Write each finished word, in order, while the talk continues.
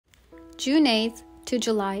June 8th to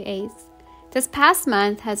July 8th. This past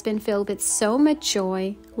month has been filled with so much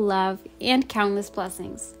joy, love, and countless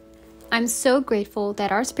blessings. I'm so grateful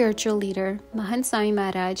that our spiritual leader, Mahant Swami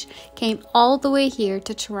Maharaj, came all the way here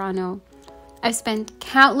to Toronto. I've spent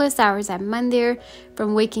countless hours at Mandir,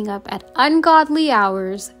 from waking up at ungodly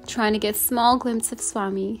hours trying to get small glimpses of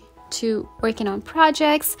Swami, to working on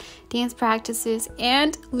projects, dance practices,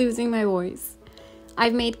 and losing my voice.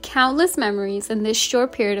 I've made countless memories in this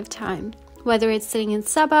short period of time, whether it's sitting in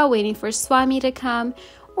Sabha waiting for Swami to come,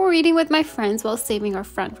 or eating with my friends while saving our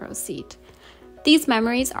front row seat. These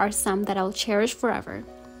memories are some that I'll cherish forever.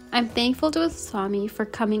 I'm thankful to Swami for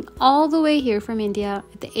coming all the way here from India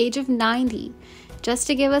at the age of 90, just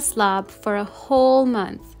to give us lab for a whole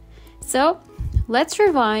month. So, let's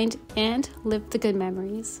rewind and live the good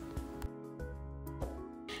memories.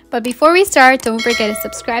 But before we start, don't forget to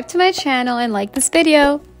subscribe to my channel and like this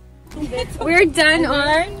video. We're done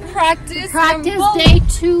on practice day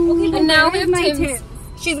 2. Okay, and now we have Tim's.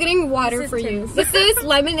 She's getting water for you. This is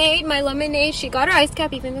lemonade, my lemonade. She got her ice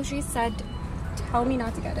cap even though she said tell me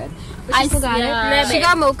not to get it. But she still got it. She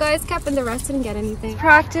got mocha ice cap and the rest didn't get anything.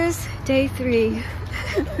 Practice day 3.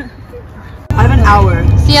 I have an hour.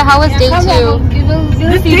 Sia, how was day 2?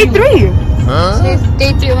 This is day 3. Huh? Today's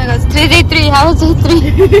day 3. Oh my god. Today's day 3. How was day 3?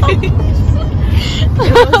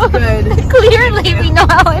 It was good. Clearly, we know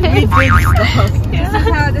how it is. We did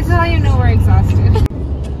stuff. This is how you know we're exhausted.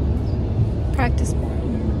 Practice more.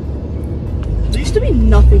 There used to be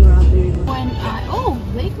nothing around here.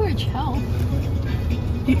 Lake Ridge Hill.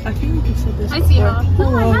 I think you said this. I see her.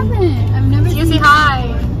 No, I haven't. I've never You say hi.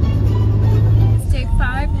 It's day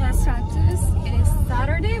 5, last practice. It is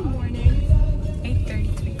Saturday morning,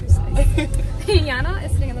 8:30 to be precise. Yana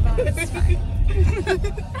is sitting in the back. It's fine.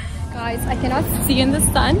 Guys, I cannot see in the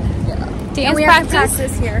sun. Yeah. Dance we have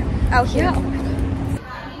practice here. Out here. Yeah.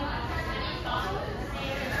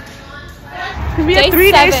 We Day had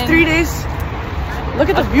 3 days, 7. 3 days. Look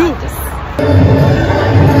at the view.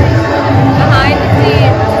 Behind the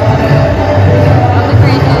scenes of the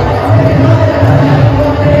creation.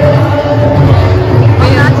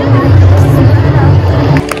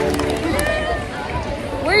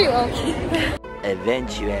 Where are you, Oki?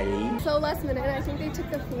 Eventually. So last minute, I think they took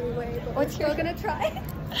the food away, but we're still gonna try.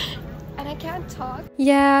 And I can't talk.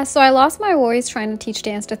 Yeah, so I lost my voice trying to teach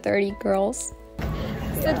dance to 30 girls.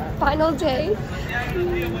 It's the final day.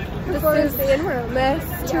 Before we stay in, we're a mess.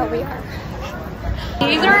 Yeah, we are.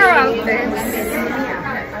 These are our outfits.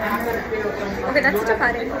 Okay, that's too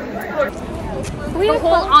funny. The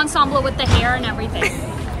whole ensemble with the hair and everything.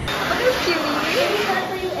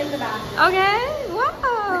 Okay, wow.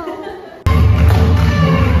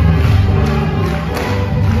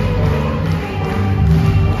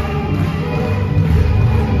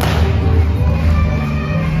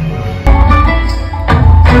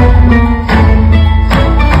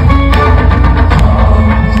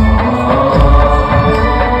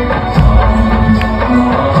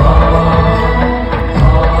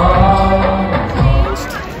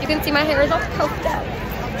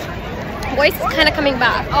 Voice is kind of coming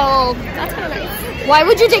back. Oh, that's kind of nice. Why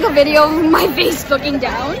would you take a video of my face looking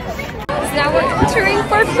down? So now we're entering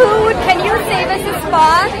for food. Can you save us a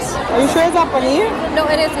spot? Are you sure it's not paneer? No,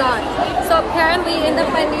 it is not. So apparently in the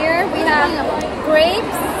paneer we have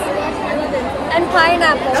grapes and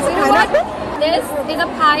pineapple. That's a You know what? pineapple? This is a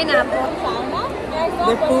pineapple.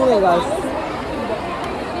 They're fooling us.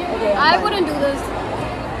 I wouldn't do this,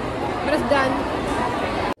 but it's done.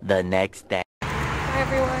 The next day. Hi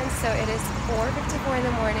everyone, so it is 4:54 in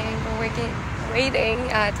the morning. We're waiting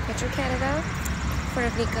at Petro Canada for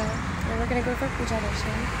Avika. And we're gonna go for puja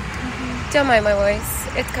darshan. Don't mind my voice,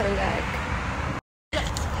 it's coming back.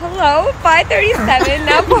 Hello, 5:37,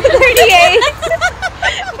 now 4:38.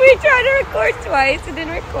 We tried to record twice, it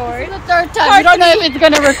didn't record. The third time, you don't know if it's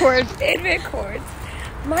gonna record. It records.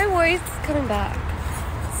 My voice is coming back.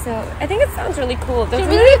 So I think it sounds really cool. Should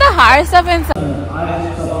we leave the higher stuff inside?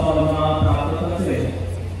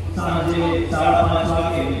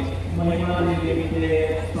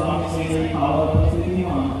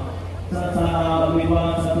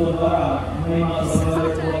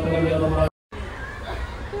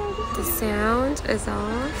 The sound is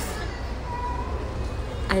off.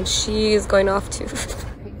 And she is going off too.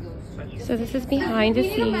 So this is behind the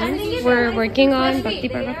scenes. We're working on Bhakti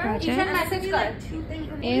Parva project.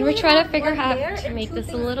 And we're trying to figure out how to make this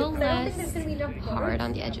a little less hard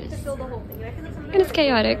on the edges. And it's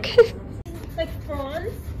chaotic. Like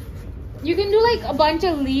prawns. You can do like a bunch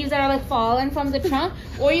of leaves that are like fallen from the trunk,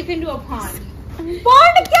 or you can do a pond.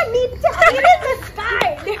 Pond can be tied in the sky.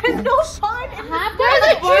 There is no pond. There's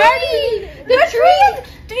a tree. The tree.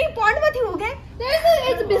 Tree pond में थी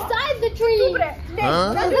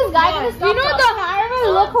Does this guy gonna stop? You know what the highway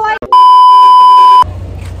look like?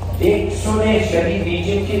 What day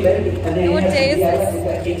is this?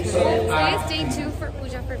 Today is day 2 for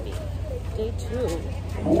puja for me. Day 2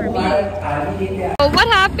 for me. Oh, what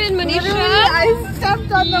happened, Manisha? I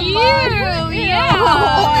stepped on the mud.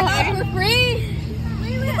 Yeah. For free.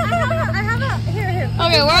 Wait, I have a. Here.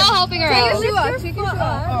 Okay, we're all helping her out. Take your shoe off.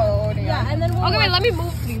 Oh, yeah. And then Okay, wait, let me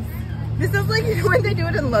move, please. This is like when they do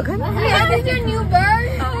it in Logan. Yeah, these are new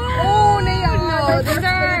birds. Oh, no. These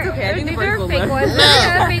are Okay, fake ones.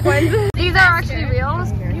 Yeah, fake ones. These are actually real.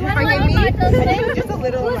 Forgive me. Just a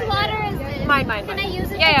little. Whose water is this? Mine. Can I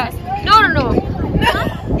use it? Yeah. No.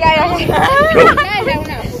 Yeah.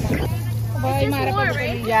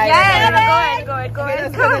 Go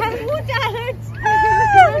ahead.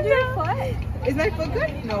 Is my foot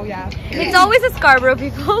good? No, yeah. It's always the Scarborough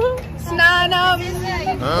people. No.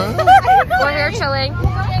 We're here chilling. No,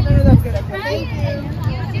 that's good. Okay.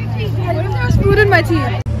 What if there's food in my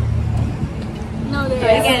teeth? No,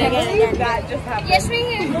 there Again. That just happened. Yasvi,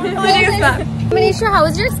 Manisha, how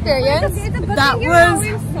was your experience? That was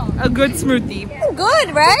a good smoothie.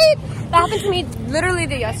 Good, right? That happened to me literally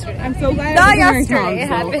the yesterday. I'm so glad. Yesterday. It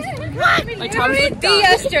happened. My tongue is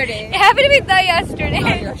Yesterday. It happened to me the yesterday.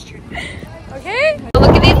 Okay?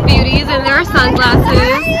 Look at these beauties and their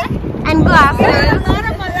sunglasses and glasses.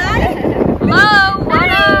 Hello, what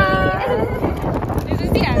up?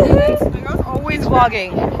 I was always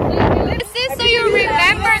vlogging. This is so you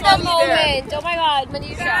remember the moment. Oh my god,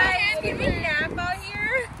 Manisha. Can we nap out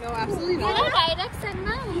here? No, absolutely not.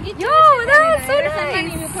 Yo, that was so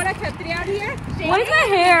nice. What is my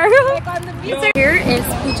hair? Here is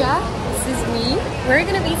Pooja. This is me. We're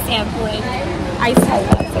gonna be sampling ice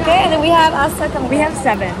halos. Okay, and then we have Asa coming. We have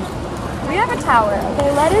 7. We have a tower.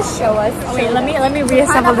 Okay, let us show us. Oh, wait, let me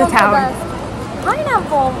reassemble the tower.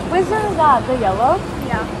 Pineapple. Which one is that? The yellow?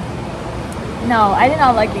 Yeah. No, I did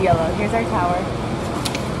not like the yellow. Here's our tower.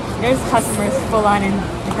 There's customers full on in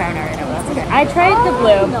the crown right now. That's okay. I tried the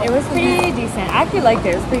blue. It was pretty decent. I actually liked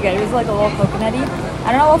it. It was pretty good. It was like a little coconutty.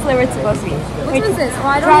 I don't know what flavor it's supposed to be. Which one's this? Oh,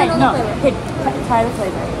 I don't Try know the flavor. Hey, try the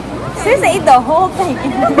flavor. Seriously, ate the whole thing.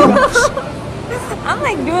 I'm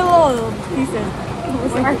like doing little pieces.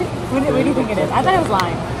 What do you think it is? I thought it was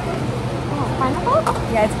lime. Pineapple?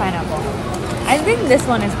 Yeah, it's pineapple. I think this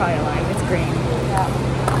one is probably lime. It's green. Yeah.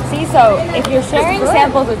 See, so if you're sharing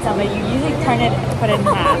samples with somebody, you usually turn it and put it in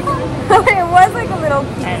half. It was like a little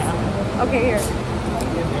piece. I know. Okay, here.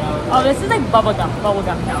 Oh, this is like bubblegum.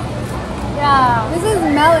 Bubblegum, no. Yeah. This is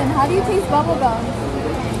melon. How do you taste bubblegum?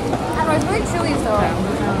 I don't know, it's really chewy, so.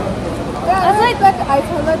 That's like I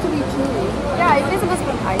told that to be chewy. Yeah, it tastes supposed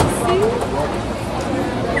to be icy.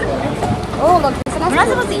 Oh, look. We're not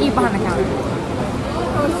supposed to eat behind the counter.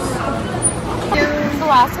 The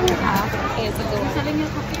last one we have is the blue one.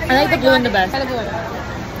 I like the blue one the best. Try the blue one.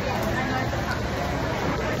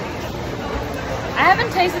 I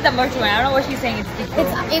haven't tasted the merch one. I don't know what she's saying.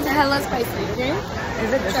 It's hella spicy. Okay?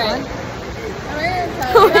 Is it this Try one? it.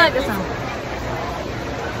 I like this one.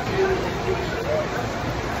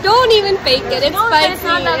 Don't even fake it. It's spicy. It's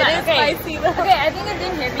not that It bad. is Okay. spicy though. Okay, I think it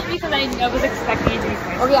didn't hit me because I was expecting it to be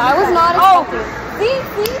spicy. Okay, I was not expecting. See?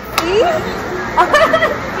 See?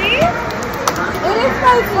 It is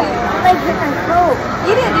spicy. Like different coke.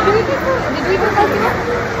 Eat it. Did you eat it? Did you eat it spicy?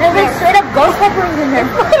 There's like straight up ghost peppers in there.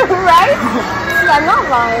 Right? Yeah, I'm not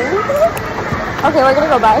lying. Okay, we're gonna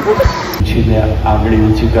go back. આંગળી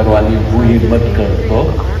ઊંચી કરવાની હું હિંમત કરતો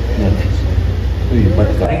નથી હું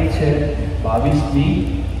હિંમત કરે છે 22મી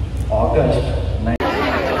August.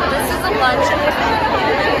 This is a lunch.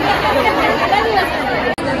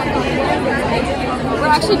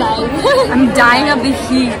 We're actually dying. I'm dying of the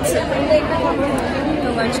heat.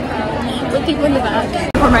 The lunch crowd. The people in the back.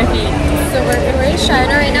 For my feet. So we're in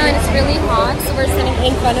China right now and it's really hot, so we're sitting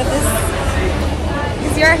in front of this.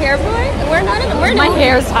 Is your hair boy? We're not. My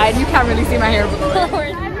hair is tied. You can't really see my hair.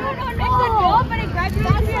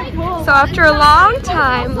 So after a long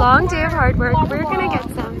time, long day of hard work, we're gonna get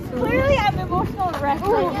some food. Clearly, I'm emotional wreck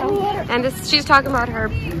right now. And she's talking about her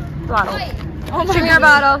bottle. Show me our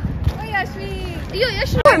bottle. Oh, Yasvi. You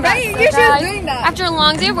should Doing that. After a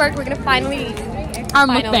long day of work, we're gonna finally eat. Our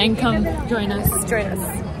mukbang, come join us. Join us.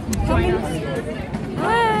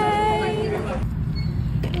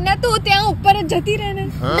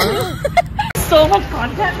 So much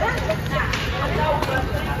content.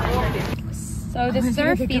 So this is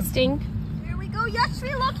our feasting. Here we go,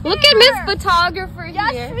 Yasvi. Look at Miss Photographer here.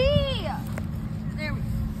 Yasvi.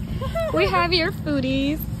 We have your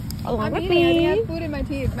foodies along with I me. have food in my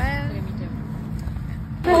teeth, man.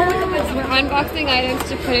 We're unboxing items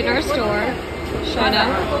to put in our store. Shona.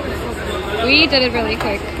 We did it really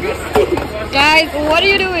quick. Guys, what are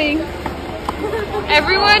you doing?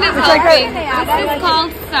 Everyone is helping. This is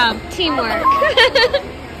called teamwork.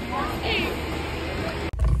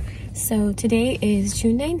 So today is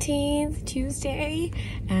June 19th, Tuesday,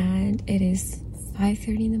 and it is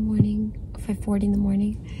 5:30 in the morning, 5:40 in the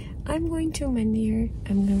morning. I'm going to Mandir.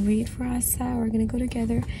 I'm gonna wait for Asa. We're gonna go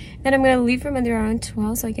together. Then I'm gonna leave from Mandir around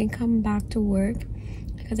 12 so I can come back to work.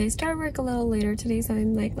 Because I start work a little later today, so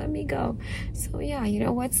I'm like, let me go. So yeah, you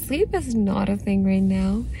know what? Sleep is not a thing right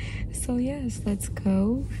now. So yes, let's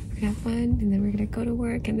go. We're gonna have fun, and then we're gonna go to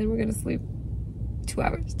work, and then we're gonna sleep 2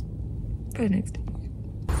 hours for the next day.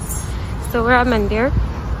 So we're at Mandir,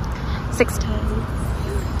 6:10.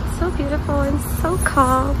 So beautiful and so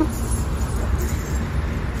calm.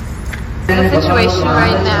 The situation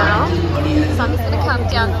right now. So I'm just gonna come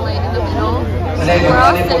down the lane in the middle. We're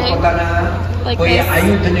all sitting like this.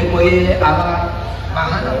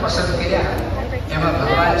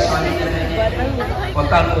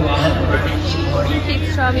 Keep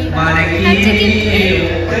Swami.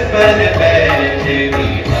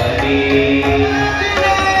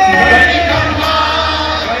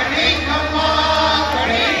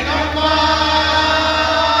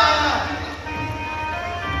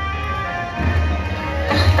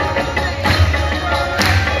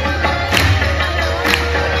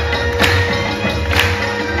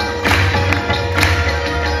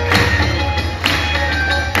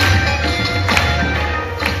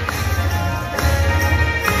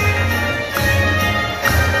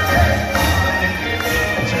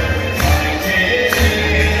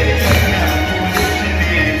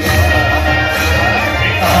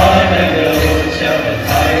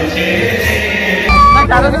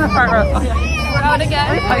 That was in the front row. We're out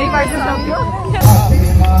again. Are you guys so cute?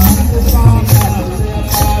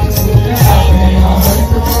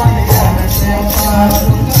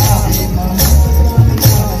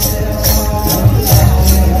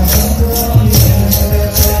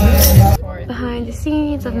 Behind the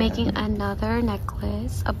scenes of making another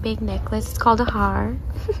necklace, a big necklace. It's called a har.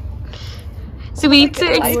 So we need to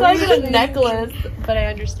explain a necklace, but I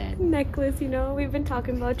understand. Necklace, you know, we've been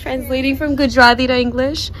talking about translating from Gujarati to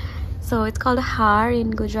English. So it's called a har in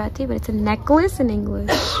Gujarati, but it's a necklace in English.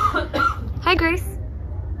 Hi, Grace.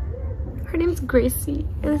 Her name's Gracie.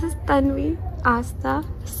 And this is Tanvi, Asta,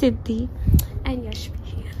 Siddhi, and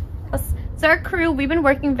Yasvi. So our crew, we've been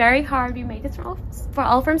working very hard. We made this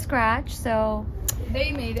all from scratch, so...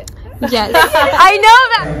 They made it. Yes. I know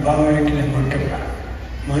that!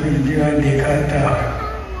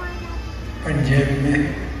 Punjab में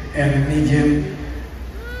एमनी GeM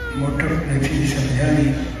motor नथी समझानी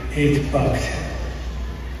as पाक से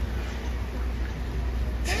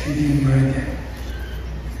श्री महाराज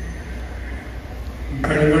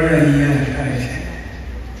गड़बड़ अहियाँ थाय छे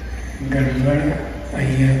गड़बड़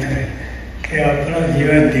अहियाँ थाय के अपना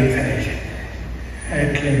जीवन देखाय छे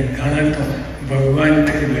एटले घणा तो भगवान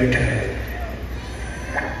थी बैठा है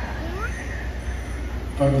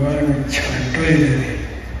भगवान छांटो ही नहीं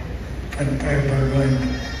भगवान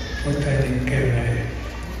पोता जी कह रहा है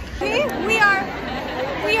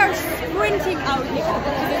We are sprinting out here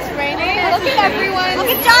because it's raining. Look at everyone.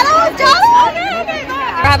 Look at Jalo. Okay.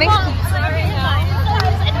 We're having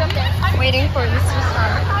waiting for this to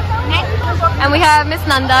start. And we have Miss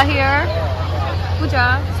Nanda here. Pooja,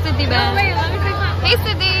 Siddhi Ben. Hey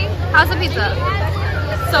Siddhi, how's the pizza?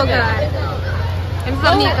 So good. And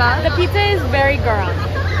Samnika. The pizza is very girl.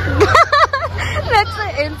 That's the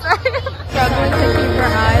inside. Struggling to keep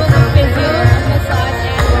her eyes open. Massage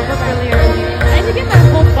and woke up really early. I had to get my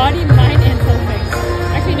whole body, mind, and soul fixed.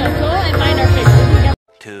 Actually, no, soul and mind are fixed.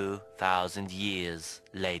 2,000 years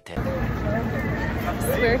later.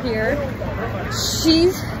 We're here.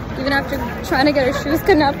 She's, even after trying to get her shoes,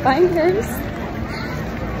 could not find hers.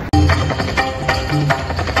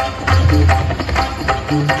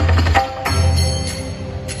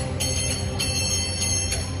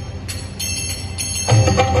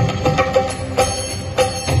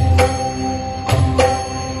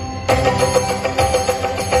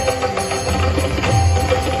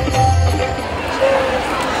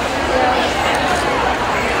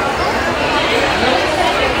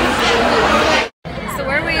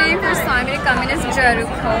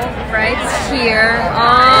 Right here,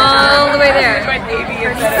 all the way there.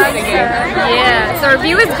 Yeah, so our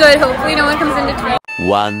view is good. Hopefully no one comes into trouble.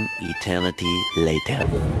 1 eternity later.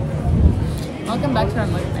 Welcome back to our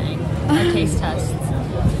mukbang, our taste test.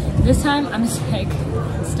 This time I'm just like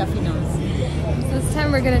stuffy nose. So this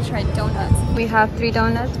time we're gonna try donuts. We have 3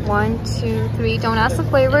 donuts. 1, 2, 3. Don't ask the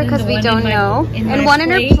flavor because we don't know. And one in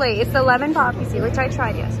her plate. It's the lemon poppy seed, which I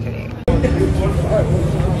tried yesterday. I'm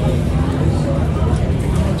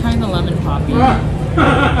trying the lemon poppy.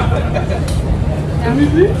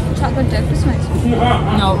 Chocolate dip is nice.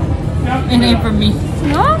 No, it ain't for me.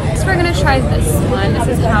 No? So we're gonna try this one. This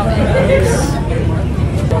is how it looks.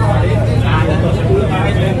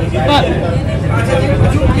 But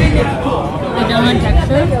the donut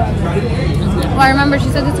texture is good. Well, I remember she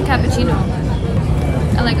said it's a cappuccino.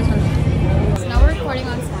 I like this one. So now we're recording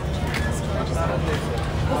on Snapchat.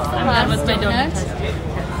 I'm done with my donut.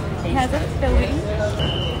 It has a filling.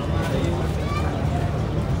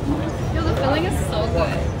 Yo, the filling is so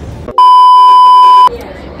good.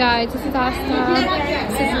 Guys, this is Asta.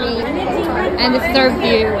 This is me. And this is our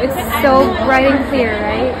view. It's so bright and clear,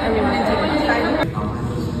 right? I really want to take it.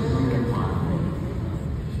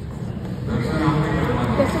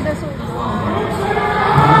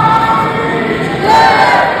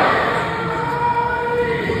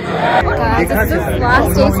 Guys, this is the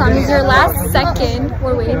last day. Swami's your last second.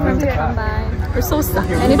 We're waiting for him to come by. We're so stuck.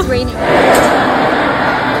 And it's raining.